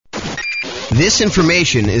This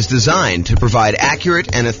information is designed to provide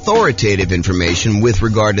accurate and authoritative information with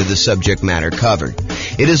regard to the subject matter covered.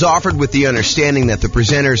 It is offered with the understanding that the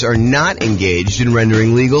presenters are not engaged in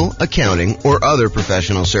rendering legal, accounting, or other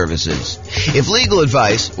professional services. If legal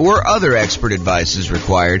advice or other expert advice is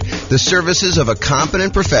required, the services of a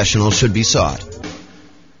competent professional should be sought.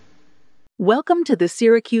 Welcome to the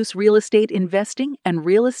Syracuse Real Estate Investing and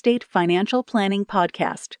Real Estate Financial Planning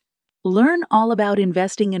Podcast. Learn all about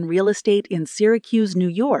investing in real estate in Syracuse, New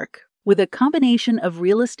York, with a combination of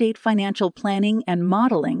real estate financial planning and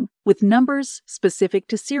modeling with numbers specific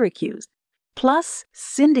to Syracuse, plus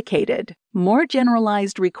syndicated, more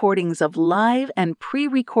generalized recordings of live and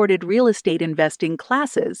pre-recorded real estate investing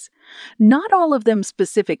classes, not all of them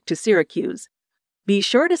specific to Syracuse. Be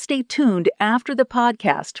sure to stay tuned after the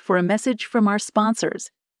podcast for a message from our sponsors.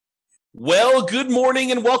 Well, good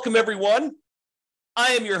morning and welcome, everyone.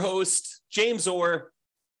 I am your host, James Orr,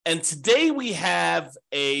 and today we have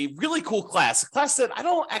a really cool class, a class that I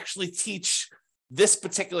don't actually teach this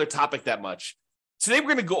particular topic that much. Today we're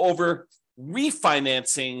going to go over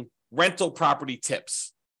refinancing rental property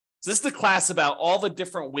tips. So this is the class about all the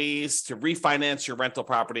different ways to refinance your rental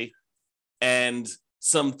property and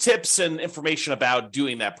some tips and information about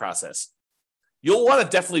doing that process. You'll want to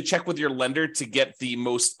definitely check with your lender to get the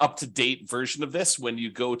most up-to-date version of this when you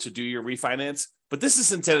go to do your refinance. But this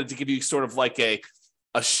is intended to give you sort of like a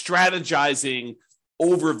strategizing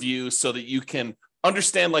overview so that you can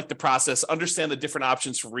understand like the process, understand the different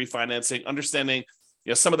options for refinancing, understanding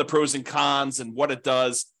some of the pros and cons and what it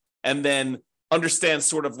does, and then understand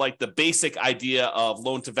sort of like the basic idea of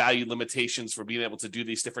loan-to-value limitations for being able to do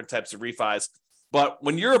these different types of refis. But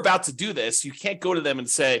when you're about to do this, you can't go to them and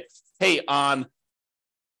say, hey, on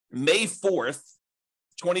May 4th,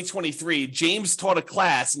 2023, James taught a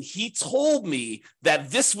class and he told me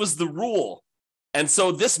that this was the rule. And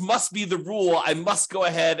so this must be the rule. I must go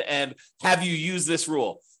ahead and have you use this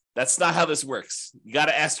rule. That's not how this works. You got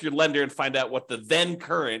to ask your lender and find out what the then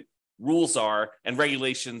current rules are and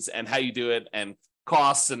regulations and how you do it and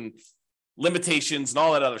costs and limitations and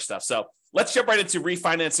all that other stuff. So let's jump right into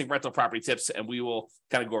refinancing rental property tips and we will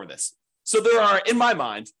kind of go over this. So there are, in my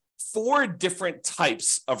mind, 4 different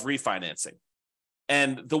types of refinancing.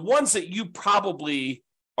 And the ones that you probably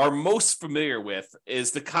are most familiar with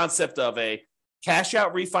is the concept of a cash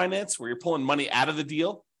out refinance where you're pulling money out of the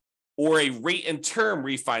deal, or a rate and term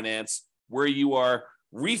refinance where you are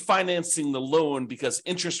refinancing the loan because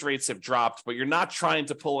interest rates have dropped, but you're not trying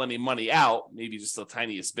to pull any money out, maybe just the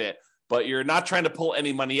tiniest bit, but you're not trying to pull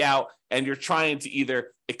any money out and you're trying to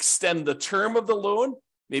either extend the term of the loan.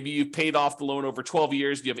 Maybe you've paid off the loan over 12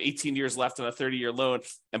 years, you have 18 years left on a 30-year loan,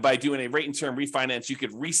 and by doing a rate and term refinance, you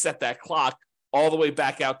could reset that clock all the way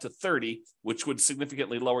back out to 30, which would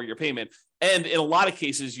significantly lower your payment. And in a lot of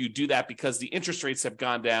cases, you do that because the interest rates have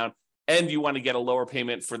gone down and you want to get a lower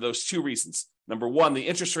payment for those 2 reasons. Number 1, the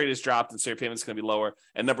interest rate has dropped and so your payment's going to be lower.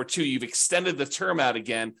 And number 2, you've extended the term out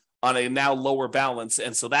again on a now lower balance,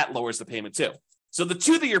 and so that lowers the payment too. So the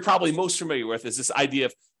 2 that you're probably most familiar with is this idea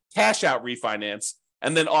of cash out refinance,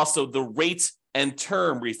 and then also the rate and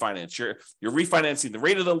term refinance. You're refinancing the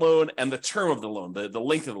rate of the loan and the term of the loan, the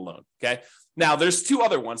length of the loan, okay? Now, there's 2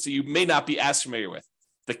 other ones that you may not be as familiar with.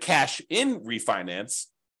 The cash in refinance.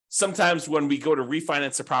 Sometimes when we go to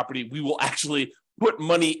refinance a property, we will actually put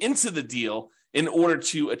money into the deal in order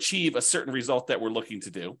to achieve a certain result that we're looking to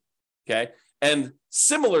do, okay? And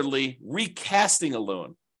similarly, recasting a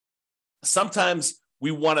loan. Sometimes we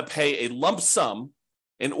want to pay a lump sum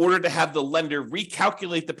in order to have the lender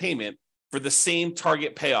recalculate the payment for the same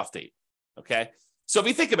target payoff date, okay? So if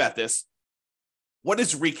you think about this, what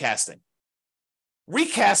is recasting?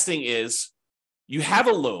 Recasting is you have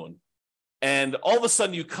a loan and all of a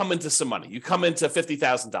sudden you come into some money. You come into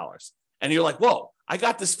 $50,000 and you're like, whoa, I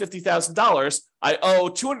got this $50,000. I owe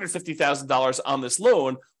 $250,000 on this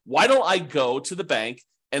loan. Why don't I go to the bank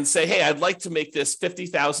and say, hey, I'd like to make this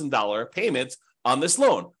 $50,000 payment on this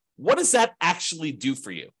loan? What does that actually do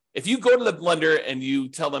for you? If you go to the lender and you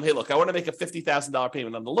tell them, hey, look, I want to make a $50,000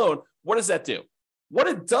 payment on the loan, what does that do? What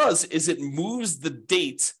it does is it moves the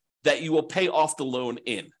date that you will pay off the loan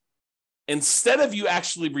in. Instead of you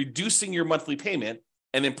actually reducing your monthly payment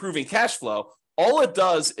and improving cash flow, all it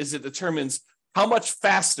does is it determines how much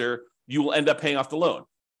faster you will end up paying off the loan.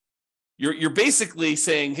 You're basically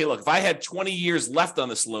saying, hey, look, if I had 20 years left on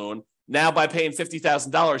this loan, now by paying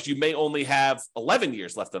 $50,000, you may only have 11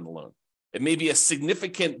 years left on the loan. It may be a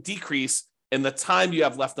significant decrease in the time you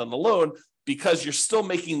have left on the loan because you're still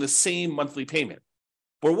making the same monthly payment.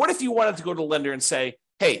 But what if you wanted to go to the lender and say,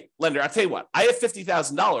 hey, lender, I'll tell you what, I have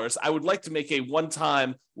 $50,000. I would like to make a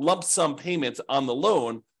one-time lump sum payment on the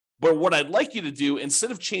loan, But what I'd like you to do,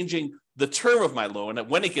 instead of changing the term of my loan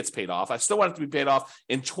when it gets paid off, I still want it to be paid off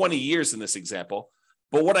in 20 years in this example.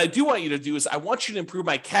 But what I do want you to do is I want you to improve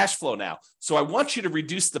my cash flow now. So I want you to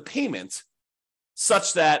reduce the payment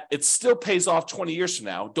such that it still pays off 20 years from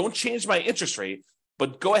now. Don't change my interest rate,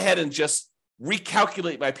 but go ahead and just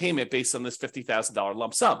recalculate my payment based on this $50,000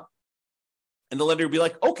 lump sum. And the lender would be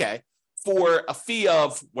like, okay, for a fee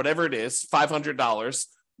of whatever it is, $500,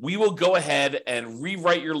 we will go ahead and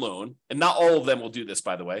rewrite your loan. And not all of them will do this,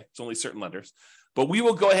 by the way. It's only certain lenders. But we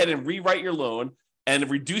will go ahead and rewrite your loan and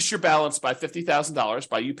reduce your balance by $50,000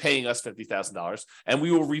 by you paying us $50,000. And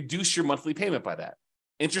we will reduce your monthly payment by that.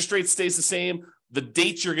 Interest rate stays the same. The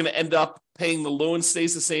date you're going to end up paying the loan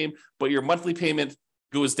stays the same, but your monthly payment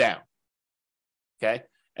goes down. Okay?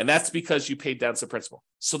 And that's because you paid down some principal.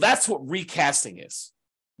 So that's what recasting is.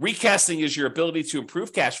 Recasting is your ability to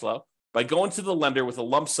improve cash flow by going to the lender with a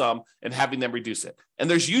lump sum and having them reduce it. And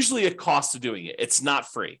there's usually a cost to doing it. It's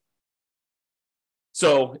not free.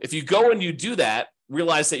 So if you go and you do that,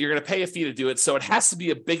 realize that you're going to pay a fee to do it. So it has to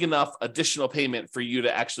be a big enough additional payment for you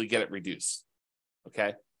to actually get it reduced.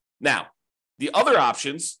 Okay. Now, the other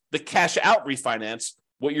options, the cash out refinance,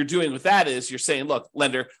 what you're doing with that is you're saying, look,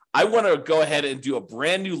 lender, I want to go ahead and do a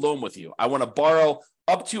brand new loan with you. I want to borrow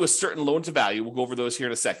up to a certain loan to value. We'll go over those here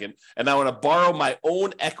in a second. And I want to borrow my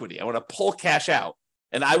own equity. I want to pull cash out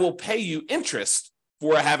and I will pay you interest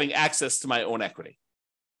for having access to my own equity.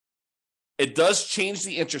 It does change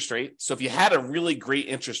the interest rate. So if you had a really great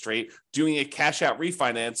interest rate, doing a cash out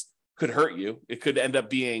refinance could hurt you. It could end up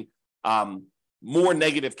being more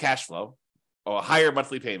negative cash flow or a higher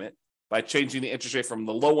monthly payment by changing the interest rate from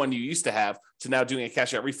the low one you used to have to now doing a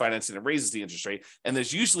cash out refinance, and it raises the interest rate. And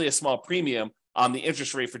there's usually a small premium on the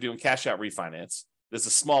interest rate for doing cash out refinance. There's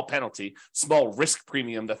a small penalty, small risk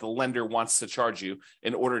premium that the lender wants to charge you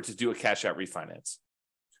in order to do a cash out refinance.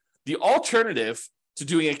 The alternative to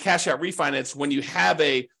doing a cash out refinance, when you have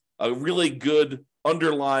a really good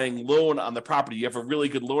underlying loan on the property, you have a really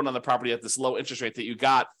good loan on the property at this low interest rate that you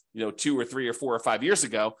got 2 or 3 or 4 or 5 years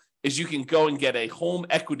ago, is you can go and get a home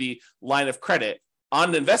equity line of credit on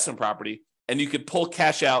an investment property, and you could pull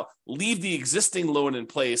cash out, leave the existing loan in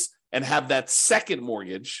place, and have that second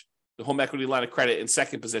mortgage, the home equity line of credit, in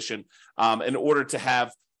second position in order to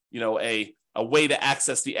have a way to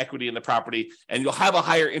access the equity in the property. And you'll have a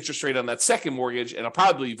higher interest rate on that second mortgage, and it'll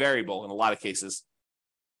probably be variable in a lot of cases.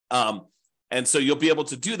 And so you'll be able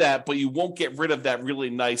to do that, but you won't get rid of that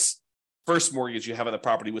really nice first mortgage you have on the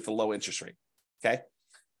property with a low interest rate. Okay.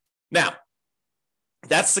 Now,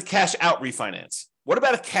 that's the cash out refinance. What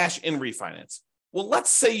about a cash in refinance? Well, let's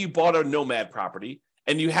say you bought a nomad property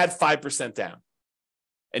and you had 5% down,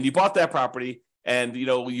 and you bought that property, and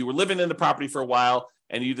you were living in the property for a while,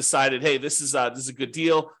 and you decided, hey, this is a good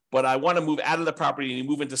deal, but I want to move out of the property, and you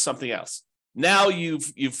move into something else. Now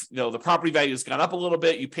you've the property value has gone up a little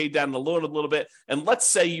bit. You paid down the loan a little bit, and let's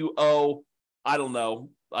say you owe, I don't know,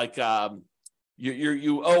 like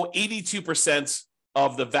you owe 82%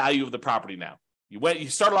 of the value of the property now. You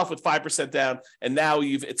started off with 5% down, and now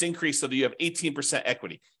it's increased so that you have 18%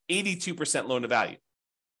 equity, 82% loan to value.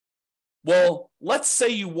 Well, let's say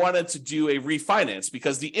you wanted to do a refinance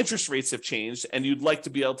because the interest rates have changed, and you'd like to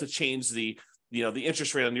be able to change the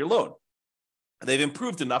interest rate on your loan. They've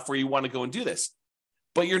improved enough where you want to go and do this,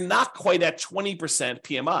 but you're not quite at 20%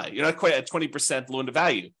 PMI. You're not quite at 20% loan to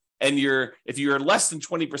value, and if you're less than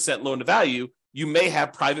 20% loan to value, you may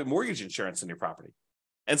have private mortgage insurance on your property.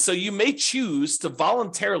 And so you may choose to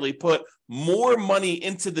voluntarily put more money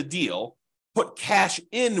into the deal, put cash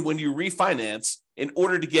in when you refinance in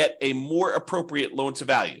order to get a more appropriate loan to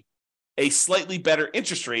value, a slightly better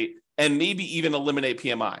interest rate, and maybe even eliminate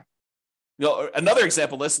PMI. Another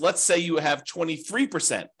example of this, let's say you have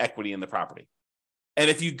 23% equity in the property. And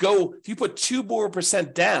if you put 2%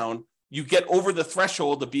 more down, you get over the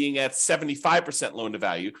threshold of being at 75% loan to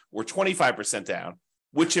value or 25% down,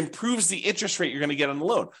 which improves the interest rate you're going to get on the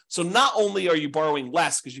loan. So not only are you borrowing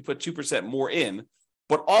less because you put 2% more in,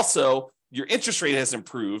 but also your interest rate has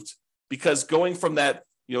improved because going from that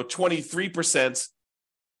 23%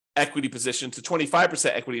 equity position to 25%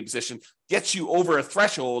 equity position gets you over a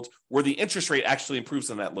threshold where the interest rate actually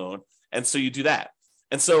improves on that loan. And so you do that.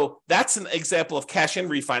 And so that's an example of cash in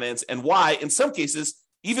refinance, and why in some cases,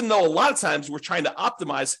 even though a lot of times we're trying to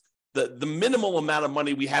optimize the minimal amount of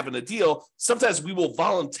money we have in a deal, sometimes we will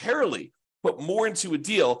voluntarily put more into a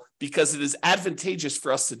deal because it is advantageous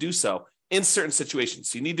for us to do so in certain situations.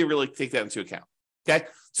 So you need to really take that into account. Okay.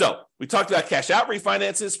 So we talked about cash out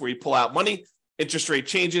refinances where you pull out money, interest rate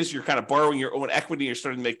changes, you're kind of borrowing your own equity, you're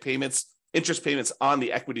starting to make interest payments on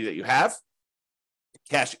the equity that you have.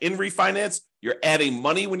 Cash in refinance, You're adding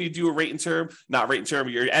money when you do a rate and term, not rate and term.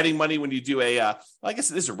 You're adding money when you do I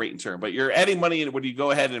guess it is a rate and term, but you're adding money when you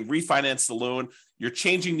go ahead and refinance the loan. You're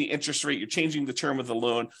changing the interest rate. You're changing the term of the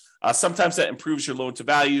loan. Sometimes that improves your loan to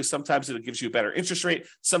value. Sometimes it gives you a better interest rate.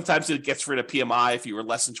 Sometimes it gets rid of PMI if you were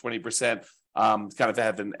less than 20%, kind of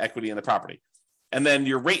have an equity in the property. And then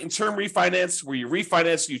your rate and term refinance, where you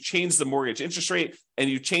refinance, you change the mortgage interest rate and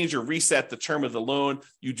you change or reset the term of the loan.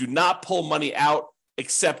 You do not pull money out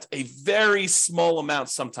except a very small amount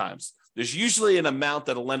sometimes. There's usually an amount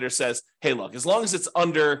that a lender says, hey, look, as long as it's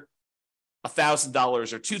under $1,000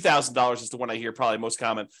 or $2,000 is the one I hear probably most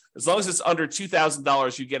common. As long as it's under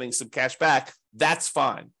 $2,000, you're getting some cash back, that's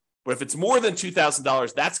fine. But if it's more than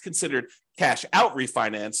 $2,000, that's considered cash out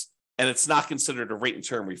refinance, and it's not considered a rate and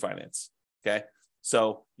term refinance, okay?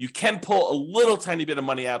 So you can pull a little tiny bit of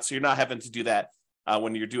money out, so you're not having to do that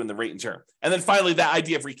when you're doing the rate and term. And then finally, that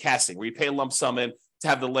idea of recasting, where you pay a lump sum in to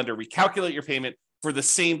have the lender recalculate your payment for the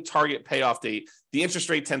same target payoff date. The interest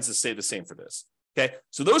rate tends to stay the same for this. Okay,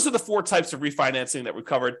 so those are the 4 types of refinancing that we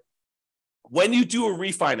covered. When you do a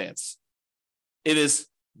refinance, it is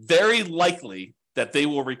very likely that they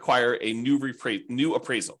will require a new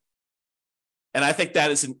appraisal. And I think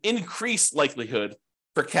that is an increased likelihood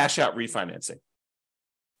for cash out refinancing.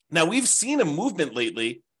 Now, we've seen a movement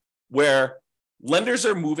lately where lenders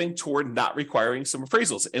are moving toward not requiring some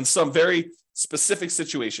appraisals in some very specific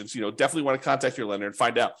situations. Definitely want to contact your lender and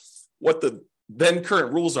find out what the then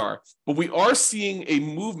current rules are. But we are seeing a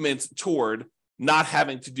movement toward not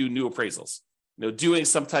having to do new appraisals. Doing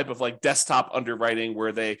some type of like desktop underwriting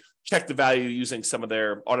where they check the value using some of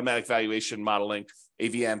their automatic valuation modeling,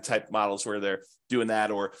 AVM type models where they're doing that.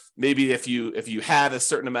 Or maybe if you had a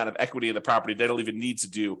certain amount of equity in the property, they don't even need to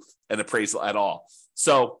do an appraisal at all.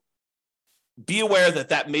 So be aware that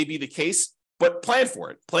that may be the case, but plan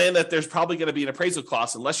for it. Plan that there's probably going to be an appraisal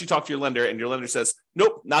cost unless you talk to your lender and your lender says,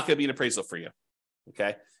 nope, not going to be an appraisal for you.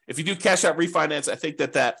 Okay. If you do cash out refinance, I think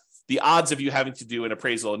that the odds of you having to do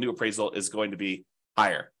a new appraisal is going to be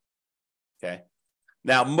higher. Okay.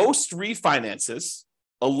 Now, most refinances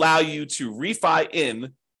allow you to refi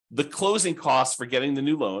in the closing costs for getting the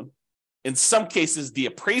new loan. In some cases, the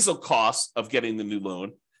appraisal costs of getting the new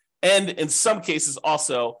loan. And in some cases,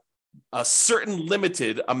 also a certain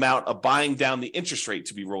limited amount of buying down the interest rate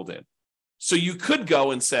to be rolled in. So you could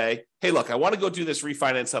go and say, hey, look, I want to go do this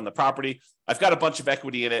refinance on the property. I've got a bunch of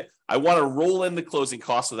equity in it. I want to roll in the closing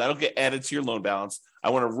costs, so that'll get added to your loan balance. I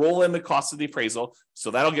want to roll in the cost of the appraisal, so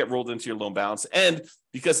that'll get rolled into your loan balance. And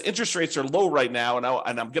because interest rates are low right now,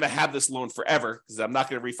 and I'm going to have this loan forever because I'm not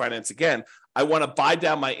going to refinance again, I want to buy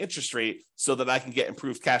down my interest rate so that I can get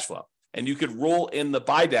improved cash flow. And you could roll in the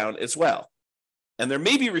buy down as well. And there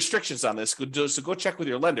may be restrictions on this, so go check with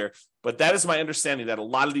your lender. But that is my understanding that a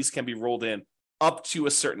lot of these can be rolled in up to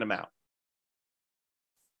a certain amount.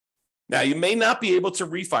 Now, you may not be able to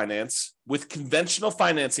refinance with conventional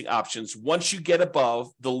financing options once you get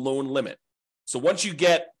above the loan limit. So once you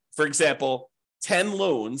get, for example, 10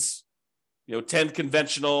 loans, 10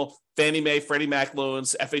 conventional Fannie Mae, Freddie Mac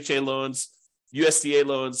loans, FHA loans, USDA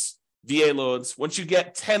loans, VA loans, once you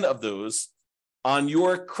get 10 of those on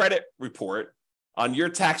your credit report, on your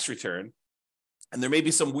tax return, and there may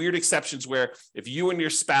be some weird exceptions where if you and your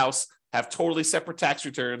spouse have totally separate tax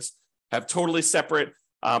returns, have totally separate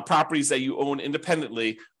properties that you own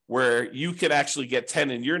independently, where you can actually get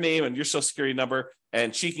 10 in your name and your social security number,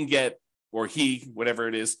 and she can get, or he, whatever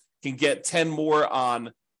it is, can get 10 more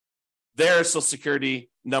on their social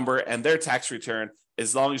security number and their tax return,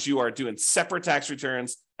 as long as you are doing separate tax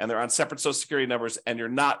returns and they're on separate social security numbers and you're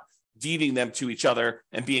not deeding them to each other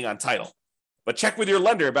and being on title. But check with your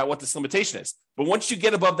lender about what this limitation is. But once you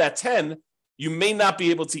get above that 10, you may not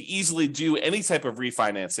be able to easily do any type of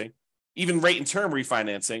refinancing, even rate and term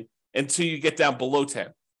refinancing, until you get down below 10.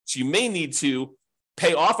 So you may need to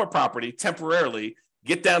pay off a property temporarily,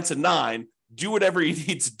 get down to 9, do whatever you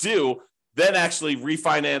need to do, then actually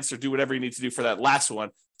refinance or do whatever you need to do for that last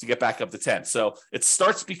one to get back up to 10. So it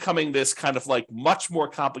starts becoming this kind of like much more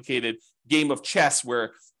complicated game of chess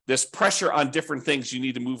where there's pressure on different things. You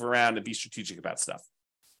need to move around and be strategic about stuff.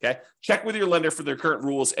 Okay. Check with your lender for their current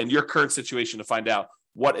rules and your current situation to find out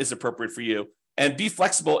what is appropriate for you, and be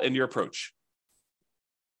flexible in your approach.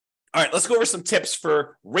 All right, let's go over some tips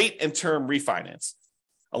for rate and term refinance.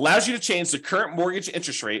 Allows you to change the current mortgage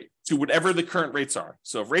interest rate to whatever the current rates are.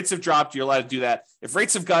 So if rates have dropped, you're allowed to do that. If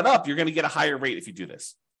rates have gone up, you're going to get a higher rate if you do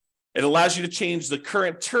this. It allows you to change the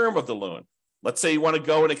current term of the loan. Let's say you want to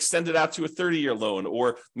go and extend it out to a 30-year loan,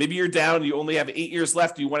 or maybe you're down, you only have 8 years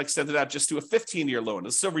left, you want to extend it out just to a 15-year loan.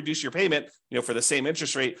 It'll still reduce your payment, for the same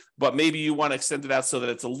interest rate, but maybe you want to extend it out so that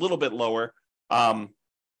it's a little bit lower.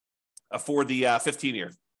 for the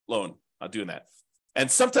 15-year loan, doing that. And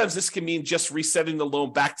sometimes this can mean just resetting the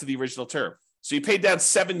loan back to the original term. So you paid down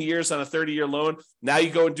 7 years on a 30-year loan. Now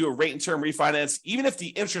you go and do a rate and term refinance. Even if the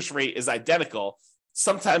interest rate is identical,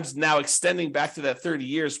 sometimes now extending back to that 30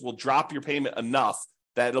 years will drop your payment enough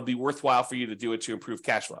that it'll be worthwhile for you to do it to improve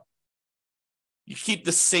cash flow. You keep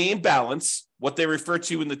the same balance, what they refer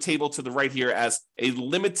to in the table to the right here as a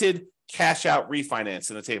limited cash out refinance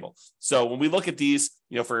in the table. So when we look at these,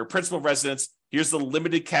 for principal residence, here's the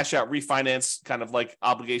limited cash out refinance, kind of like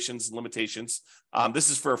obligations and limitations. This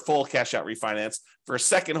is for a full cash out refinance. For a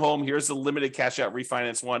second home, here's the limited cash out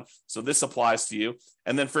refinance one. So this applies to you.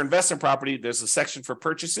 And then for investment property, there's a section for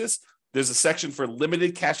purchases. There's a section for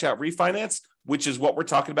limited cash out refinance, which is what we're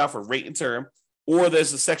talking about for rate and term. Or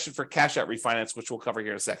there's a section for cash out refinance, which we'll cover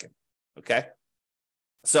here in a second. Okay.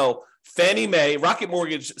 So Fannie Mae, Rocket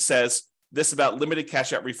Mortgage says this about limited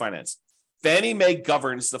cash out refinance. Fannie Mae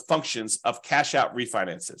governs the functions of cash out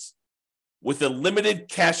refinances. With a limited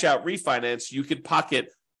cash out refinance, you could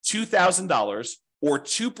pocket $2,000 or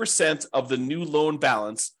 2% of the new loan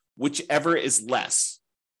balance, whichever is less.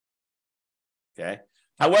 Okay.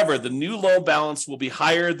 However, the new loan balance will be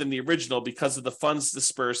higher than the original because of the funds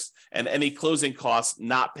dispersed and any closing costs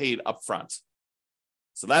not paid upfront.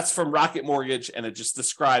 So that's from Rocket Mortgage, and it just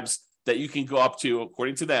describes that you can go up to,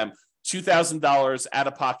 according to them, $2,000 out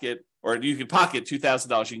of pocket, or you can pocket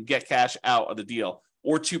 $2,000. You can get cash out of the deal,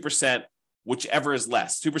 or 2%, whichever is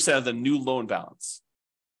less, 2% of the new loan balance.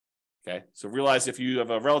 Okay, so realize if you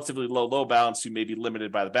have a relatively low balance, you may be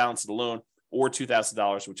limited by the balance of the loan, or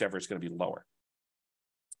 $2,000, whichever is going to be lower.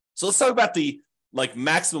 So let's talk about the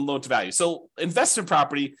maximum loan to value. So investment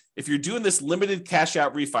property, if you're doing this limited cash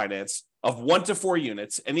out refinance of 1 to 4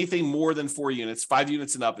 units, anything more than 4 units, 5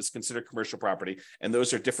 units and up is considered commercial property. And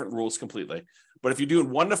those are different rules completely. But if you're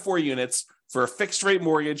doing 1 to 4 units for a fixed rate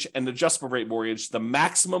mortgage and adjustable rate mortgage, the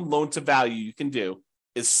maximum loan to value you can do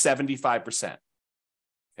is 75%.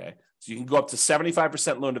 Okay. So you can go up to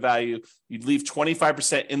 75% loan to value. You'd leave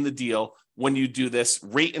 25% in the deal when you do this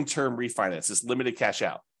rate and term refinance, this limited cash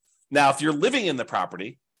out. Now, if you're living in the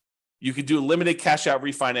property, you could do a limited cash out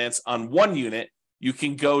refinance on 1 unit. You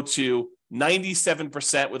can go to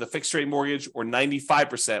 97% with a fixed rate mortgage or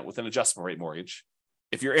 95% with an adjustable rate mortgage.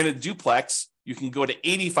 If you're in a duplex, you can go to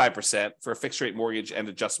 85% for a fixed rate mortgage and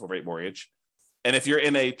adjustable rate mortgage. And if you're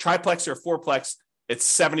in a triplex or a fourplex, it's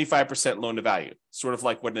 75% loan to value, sort of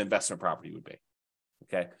like what an investment property would be.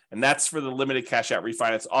 Okay. And that's for the limited cash out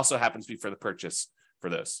refinance. Also happens to be for the purchase for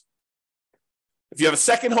those. If you have a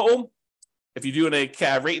second home, if you're doing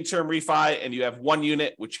a rate and term refi and you have 1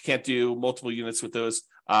 unit, which you can't do multiple units with those,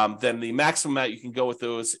 then the maximum amount you can go with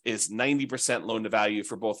those is 90% loan to value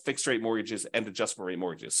for both fixed rate mortgages and adjustable rate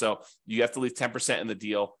mortgages. So you have to leave 10% in the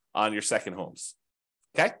deal on your second homes.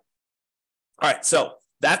 Okay. All right. So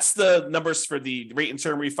that's the numbers for the rate and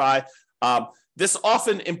term refi. This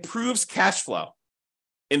often improves cash flow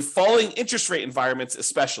in falling interest rate environments,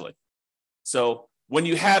 especially. So when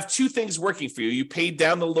you have 2 things working for you, you paid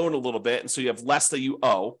down the loan a little bit, and so you have less that you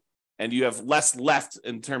owe, and you have less left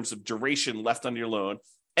in terms of duration left on your loan.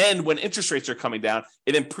 And when interest rates are coming down,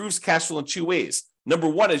 it improves cash flow in 2 ways. Number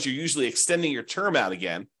one is you're usually extending your term out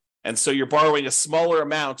again, and so you're borrowing a smaller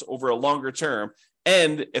amount over a longer term.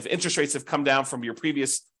 And if interest rates have come down from your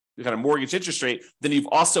previous kind of mortgage interest rate, then you've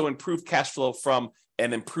also improved cash flow from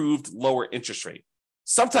an improved lower interest rate.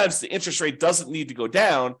 Sometimes the interest rate doesn't need to go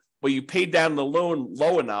down, but you paid down the loan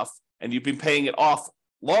low enough and you've been paying it off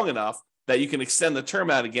long enough that you can extend the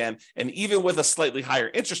term out again. And even with a slightly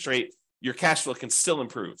higher interest rate, your cash flow can still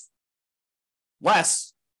improve.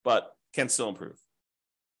 Less, but can still improve.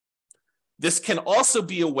 This can also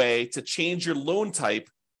be a way to change your loan type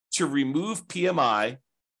to remove PMI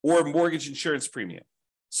or mortgage insurance premium.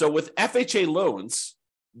 So with FHA loans,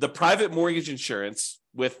 the private mortgage insurance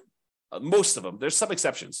with most of them, there's some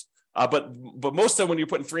exceptions, but most of them when you're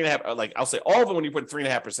putting 3.5%, I'll say all of them when you're putting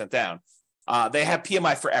 3.5% down, they have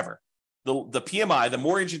PMI forever. The PMI, the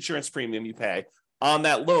mortgage insurance premium you pay on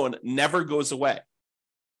that loan never goes away.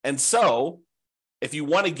 And so if you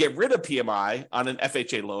want to get rid of PMI on an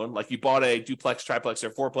FHA loan, like you bought a duplex, triplex,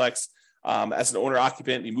 or fourplex as an owner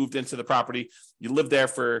occupant, you moved into the property, you lived there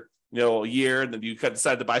for a year, and then you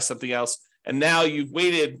decided to buy something else. And now you've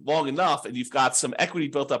waited long enough and you've got some equity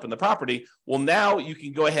built up in the property. Well, now you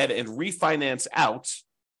can go ahead and refinance out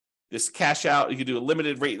this cash out. You can do a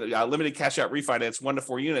limited cash out refinance, 1 to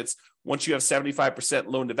 4 units, once you have 75%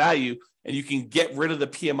 loan to value, and you can get rid of the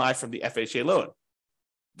PMI from the FHA loan.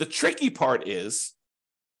 The tricky part is,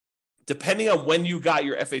 depending on when you got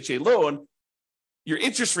your FHA loan, your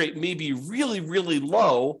interest rate may be really, really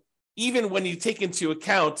low, even when you take into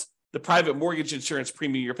account the private mortgage insurance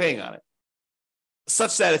premium you're paying on it.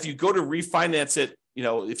 Such that if you go to refinance it,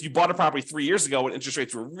 if you bought a property 3 years ago when interest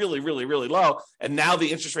rates were really, really, really low, and now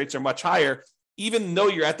the interest rates are much higher, even though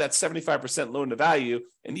you're at that 75% loan to value,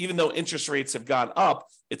 and even though interest rates have gone up,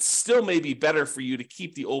 it still may be better for you to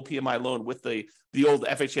keep the old PMI loan with the old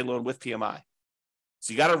FHA loan with PMI.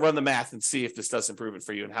 So you got to run the math and see if this does improve it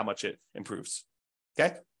for you and how much it improves.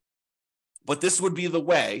 Okay. But this would be the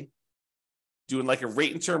way, doing like a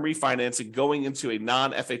rate and term refinance and going into a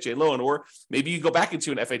non-FHA loan, or maybe you go back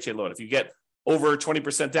into an FHA loan. If you get over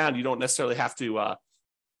 20% down, you don't necessarily have to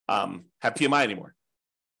have PMI anymore.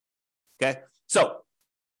 Okay. So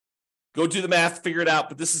go do the math, figure it out.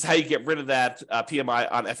 But this is how you get rid of that PMI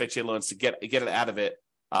on FHA loans to get it out of it,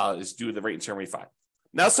 is do the rate and term refi.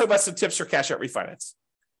 Now let's talk about some tips for cash out refinance.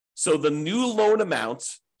 So the new loan amount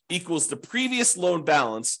equals the previous loan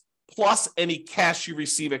balance plus any cash you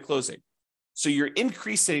receive at closing. So you're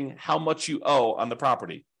increasing how much you owe on the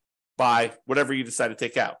property by whatever you decide to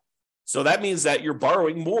take out. So that means that you're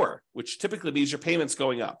borrowing more, which typically means your payment's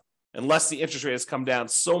going up, unless the interest rate has come down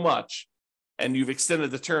so much and you've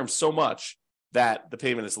extended the term so much that the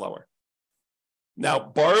payment is lower. Now,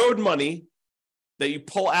 borrowed money that you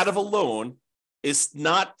pull out of a loan is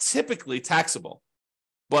not typically taxable,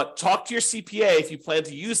 but talk to your CPA if you plan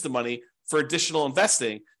to use the money for additional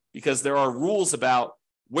investing, because there are rules about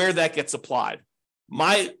where that gets applied.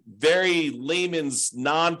 My very layman's,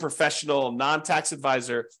 non-professional, non-tax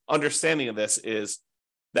advisor understanding of this is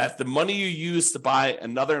that the money you use to buy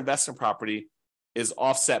another investment property is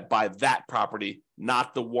offset by that property,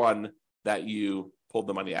 not the one that you pulled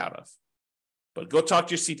the money out of. But go talk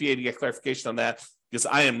to your CPA to get clarification on that, because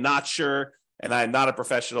I am not sure, and I am not a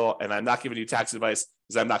professional, and I'm not giving you tax advice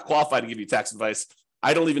because I'm not qualified to give you tax advice.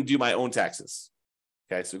 I don't even do my own taxes.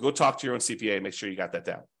 Okay, so go talk to your own CPA and make sure you got that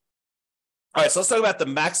down. All right, so let's talk about the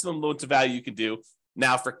maximum loan to value you can do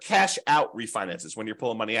now for cash out refinances when you're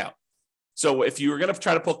pulling money out. So if you were going to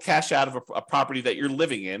try to pull cash out of a property that you're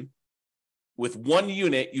living in, with one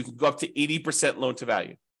unit, you can go up to 80% loan to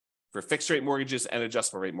value for fixed rate mortgages and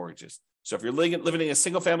adjustable rate mortgages. So if you're living in a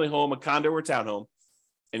single family home, a condo or townhome,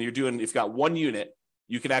 and you've got one unit,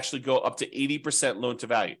 you can actually go up to 80% loan to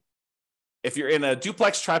value. If you're in a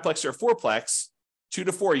duplex, triplex, or fourplex, 2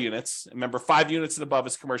 to 4 units, remember 5 units and above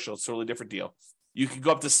is commercial, it's a totally different deal. You can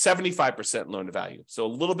go up to 75% loan to value. So a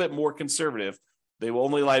little bit more conservative. They will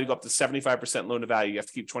only allow you to go up to 75% loan to value. You have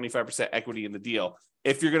to keep 25% equity in the deal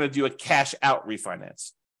if you're going to do a cash out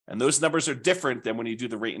refinance. And those numbers are different than when you do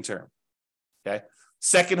the rate and term. Okay.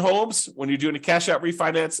 Second homes, when you're doing a cash out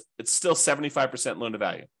refinance, it's still 75% loan to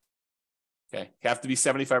value. Okay. You have to be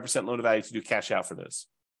 75% loan to value to do cash out for those.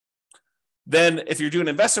 Then if you're doing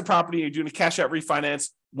investment property, you're doing a cash out refinance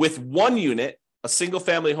with one unit, a single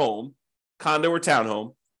family home, condo or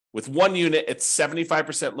townhome, with one unit, it's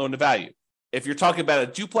 75% loan to value. If you're talking about a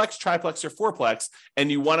duplex, triplex, or fourplex,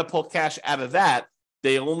 and you want to pull cash out of that,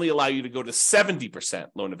 they only allow you to go to 70%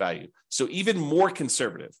 loan to value. So even more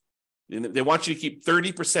conservative. They want you to keep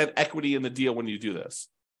 30% equity in the deal when you do this.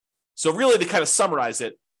 So really, to kind of summarize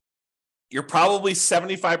it, you're probably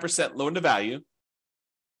 75% loan to value,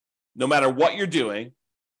 no matter what you're doing,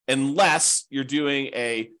 unless you're doing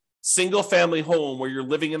a single family home where you're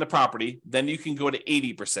living in the property, then you can go to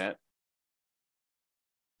 80%.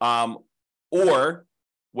 Or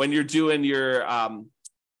when you're doing your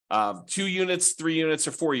 2 units, 3 units,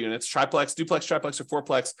 or 4 units, triplex, duplex, triplex, or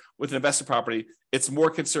fourplex with an investment property, it's more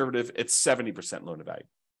conservative. It's 70% loan to value.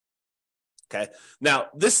 Okay. Now,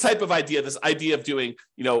 this type of idea, this idea of doing,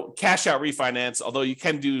 cash out refinance, although you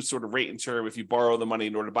can do sort of rate and term if you borrow the money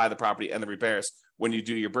in order to buy the property and the repairs when you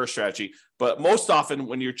do your burst strategy. But most often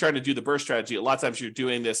when you're trying to do the burst strategy, a lot of times you're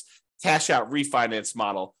doing this cash out refinance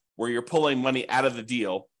model where you're pulling money out of the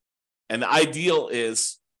deal. And the ideal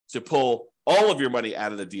is to pull all of your money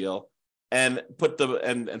out of the deal and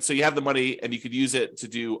and so you have the money and you could use it to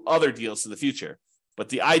do other deals in the future. But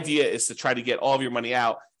the idea is to try to get all of your money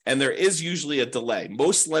out. And there is usually a delay.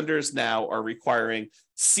 Most lenders now are requiring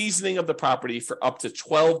seasoning of the property for up to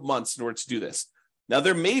 12 months in order to do this. Now,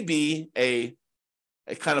 there may be a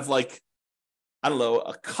kind of like,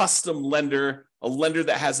 a custom lender, a lender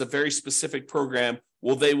that has a very specific program.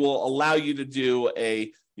 Well, they will allow you to do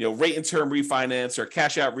a rate and term refinance or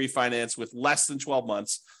cash out refinance with less than 12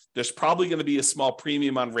 months. There's probably going to be a small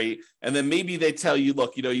premium on rate. And then maybe they tell you,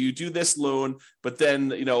 look, you do this loan, but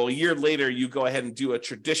then, a year later, you go ahead and do a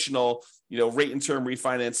traditional, rate and term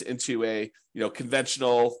refinance into a,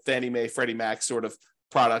 conventional Fannie Mae, Freddie Mac sort of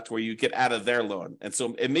product where you get out of their loan. And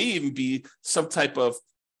so it may even be some type of,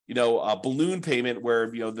 a balloon payment where,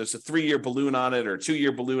 there's a 3-year balloon on it or a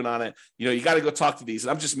 2-year balloon on it. You got to go talk to these.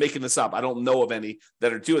 And I'm just making this up. I don't know of any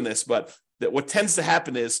that are doing this, but what tends to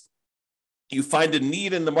happen is you find a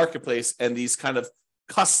need in the marketplace and these kind of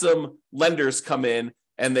custom lenders come in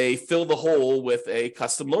and they fill the hole with a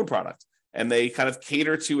custom loan product. And they kind of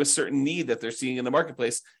cater to a certain need that they're seeing in the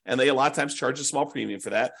marketplace. And they a lot of times charge a small premium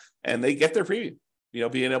for that. And they get their premium,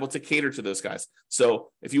 being able to cater to those guys.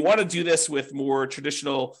 So if you want to do this with more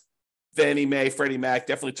traditional Fannie Mae, Freddie Mac,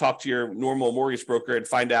 definitely talk to your normal mortgage broker and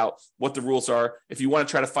find out what the rules are. If you want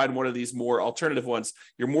to try to find one of these more alternative ones,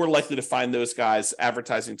 you're more likely to find those guys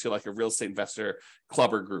advertising to like a real estate investor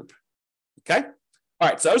club or group. Okay. All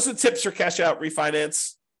right. So those are the tips for cash out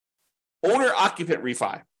refinance. Owner occupant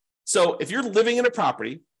refi. So if you're living in a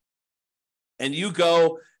property and you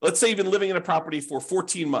go, let's say you've been living in a property for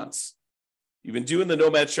 14 months, you've been doing the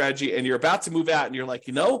nomad strategy and you're about to move out and you're like,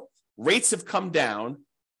 rates have come down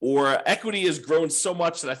or equity has grown so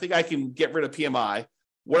much that I think I can get rid of PMI.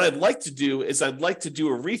 What I'd like to do is I'd like to do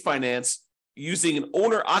a refinance using an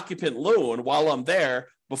owner occupant loan while I'm there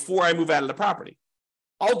before I move out of the property.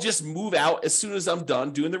 I'll just move out as soon as I'm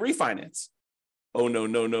done doing the refinance. Oh,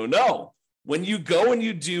 no. When you go and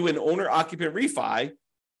you do an owner-occupant refi,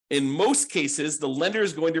 in most cases, the lender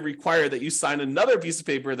is going to require that you sign another piece of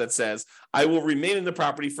paper that says, I will remain in the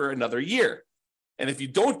property for another year. And if you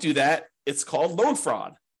don't do that, it's called loan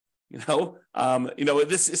fraud.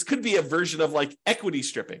 This could be a version of like equity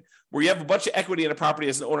stripping, where you have a bunch of equity in a property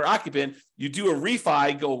as an owner-occupant, you do a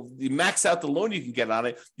refi, you max out the loan you can get on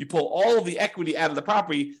it, you pull all of the equity out of the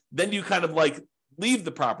property, then you kind of like leave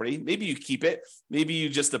the property. Maybe you keep it. Maybe you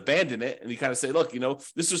just abandon it. And you kind of say, look,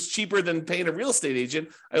 this was cheaper than paying a real estate agent.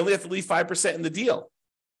 I only have to leave 5% in the deal.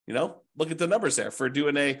 Look at the numbers there for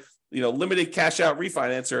doing a, limited cash out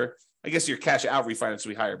refinance, or I guess your cash out refinance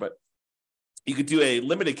will be higher, but you could do a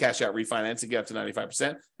limited cash out refinance and get up to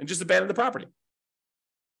 95% and just abandon the property.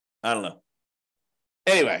 I don't know.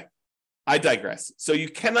 Anyway, I digress. So you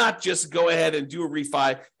cannot just go ahead and do a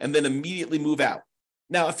refi and then immediately move out.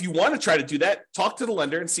 Now, if you want to try to do that, talk to the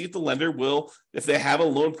lender and see if the lender will, if they have a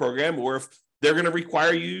loan program or if they're going to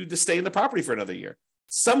require you to stay in the property for another year.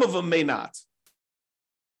 Some of them may not,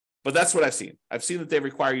 but that's what I've seen. I've seen that they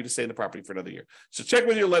require you to stay in the property for another year. So check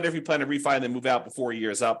with your lender if you plan to refi and then move out before a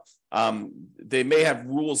year is up. They may have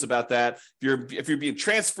rules about that. If you're being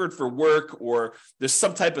transferred for work or there's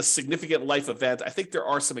some type of significant life event, I think there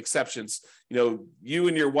are some exceptions. You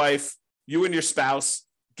and your wife, you and your spouse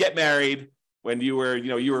get married. When you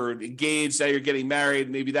were engaged, now you're getting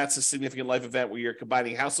married. Maybe that's a significant life event where you're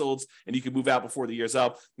combining households and you can move out before the year's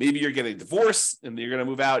up. Maybe you're getting divorced and you're going to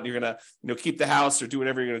move out and you're going to, keep the house or do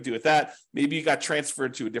whatever you're going to do with that. Maybe you got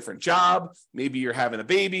transferred to a different job. Maybe you're having a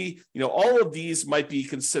baby. All of these might be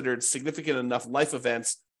considered significant enough life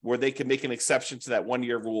events where they can make an exception to that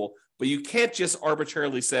 1-year rule. But you can't just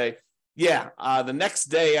arbitrarily say, the next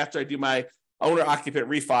day after I do my owner occupant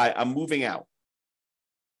refi, I'm moving out.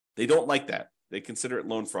 They don't like that. They consider it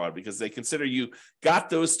loan fraud because they consider you got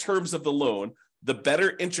those terms of the loan, the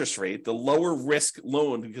better interest rate, the lower risk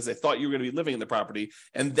loan because they thought you were going to be living in the property,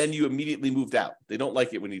 and then you immediately moved out. They don't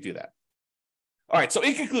like it when you do that. All right, so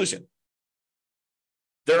in conclusion,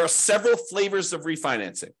 there are several flavors of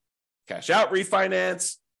refinancing. Cash out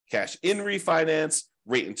refinance, cash in refinance,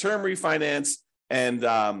 rate and term refinance, and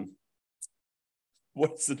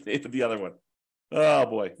what's the name of the other one? Oh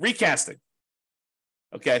boy, recasting.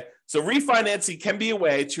 Okay, so refinancing can be a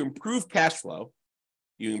way to improve cash flow.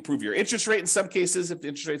 You improve your interest rate in some cases. If the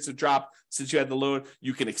interest rates have dropped since you had the loan,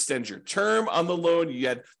 you can extend your term on the loan. You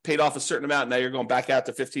had paid off a certain amount. Now you're going back out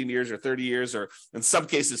to 15 years or 30 years, or in some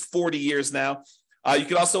cases, 40 years now. You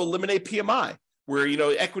can also eliminate PMI, where,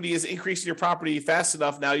 equity is increasing your property fast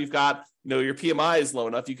enough. Now you've got, your PMI is low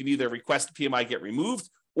enough. You can either request PMI get removed,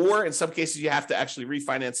 or in some cases, you have to actually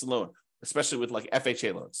refinance the loan, especially with like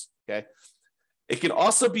FHA loans. Okay. It can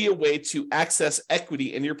also be a way to access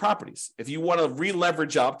equity in your properties. If you want to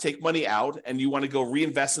re-leverage up, take money out, and you want to go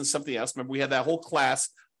reinvest in something else. Remember, we had that whole class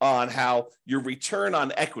on how your return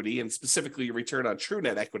on equity, and specifically your return on true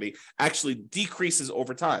net equity, actually decreases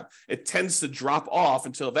over time. It tends to drop off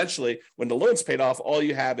until eventually, when the loan's paid off, all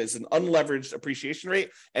you have is an unleveraged appreciation rate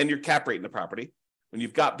and your cap rate in the property. When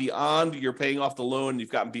you've got beyond your paying off the loan, you've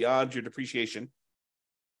gotten beyond your depreciation,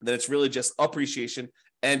 then it's really just appreciation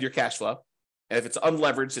and your cash flow. And if it's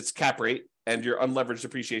unleveraged, it's cap rate and your unleveraged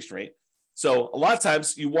depreciation rate. So a lot of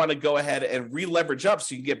times you want to go ahead and re-leverage up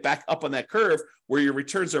so you can get back up on that curve where your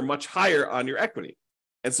returns are much higher on your equity.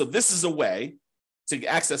 And so this is a way to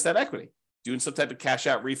access that equity, doing some type of cash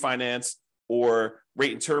out refinance or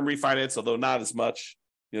rate and term refinance, although not as much.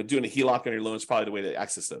 doing a HELOC on your loan is probably the way to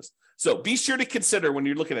access those. So be sure to consider when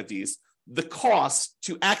you're looking at these, the cost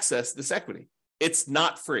to access this equity. It's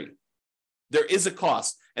not free. There is a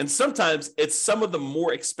cost. And sometimes it's some of the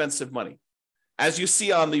more expensive money. As you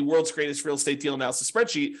see on the World's Greatest Real Estate Deal Analysis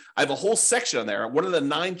spreadsheet, I have a whole section on there. One of the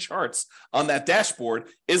 9 charts on that dashboard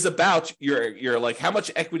is about your like how much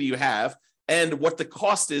equity you have and what the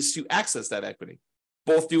cost is to access that equity.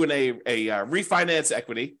 Both doing a refinance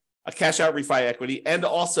equity, a cash out refi equity, and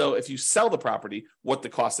also if you sell the property, what the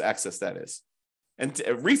cost to access that is. And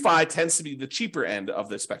refi tends to be the cheaper end of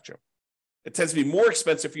the spectrum. It tends to be more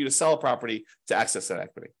expensive for you to sell a property to access that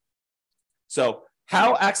equity. So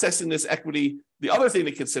how accessing this equity, the other thing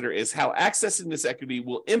to consider is how accessing this equity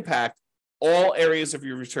will impact all areas of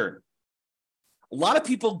your return. A lot of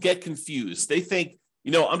people get confused. They think,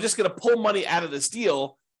 I'm just going to pull money out of this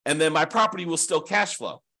deal and then my property will still cash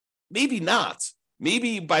flow. Maybe not.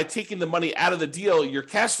 Maybe by taking the money out of the deal, your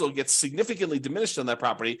cash flow gets significantly diminished on that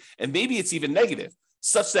property, and maybe it's even negative,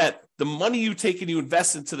 such that the money you take and you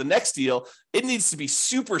invest into the next deal, it needs to be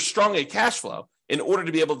super strong at cash flow in order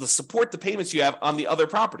to be able to support the payments you have on the other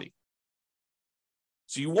property.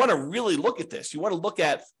 So you want to really look at this. You want to look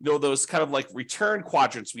at those kind of like return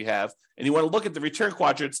quadrants we have, and you want to look at the return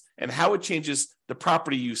quadrants and how it changes the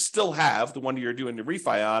property you still have, the one you're doing the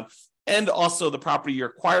refi on, and also the property you're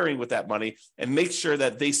acquiring with that money, and make sure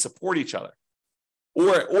that they support each other.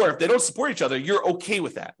 Or if they don't support each other, you're okay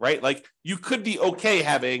with that, right? Like you could be okay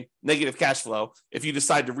having negative cash flow if you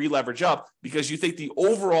decide to re-leverage up because you think the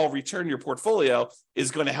overall return in your portfolio is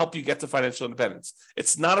going to help you get to financial independence.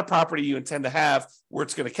 It's not a property you intend to have where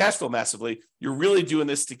it's going to cash flow massively. You're really doing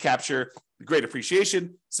this to capture the great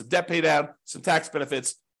appreciation, some debt pay down, some tax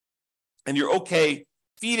benefits, and you're okay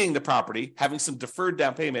feeding the property, having some deferred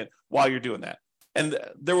down payment while you're doing that. And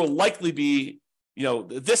there will likely be,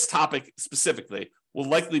 this topic specifically will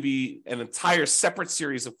likely be an entire separate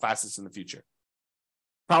series of classes in the future.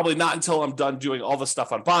 Probably not until I'm done doing all the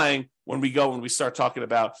stuff on buying when we start talking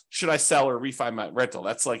about should I sell or refi my rental.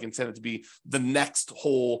 That's like intended to be the next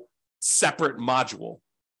whole separate module,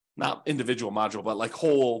 not individual module, but like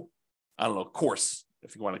whole, course,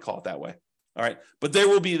 if you want to call it that way. All right. But there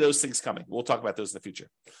will be those things coming. We'll talk about those in the future.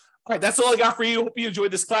 All right. That's all I got for you. Hope you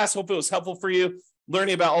enjoyed this class. Hope it was helpful for you,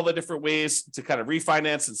 learning about all the different ways to kind of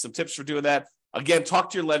refinance and some tips for doing that. Again, talk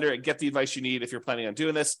to your lender and get the advice you need if you're planning on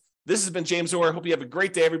doing this. This has been James Orr. Hope you have a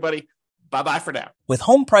great day, everybody. Bye-bye for now. With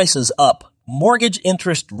home prices up, mortgage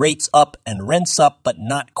interest rates up, and rents up, but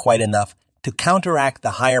not quite enough to counteract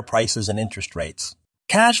the higher prices and interest rates.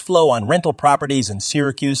 Cash flow on rental properties in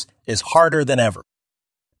Syracuse is harder than ever.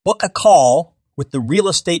 Book a call with the Real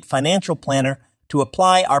Estate Financial Planner to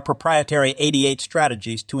apply our proprietary 88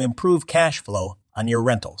 strategies to improve cash flow on your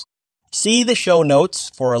rentals. See the show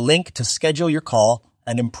notes for a link to schedule your call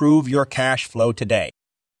and improve your cash flow today.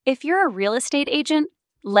 If you're a real estate agent,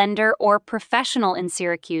 lender, or professional in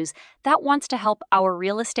Syracuse that wants to help our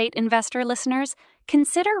real estate investor listeners,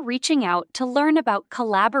 consider reaching out to learn about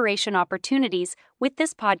collaboration opportunities with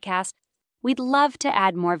this podcast. We'd love to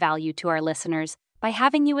add more value to our listeners by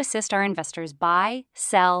having you assist our investors buy,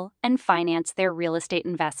 sell, and finance their real estate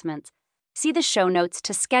investments. See the show notes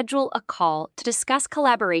to schedule a call to discuss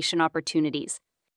collaboration opportunities.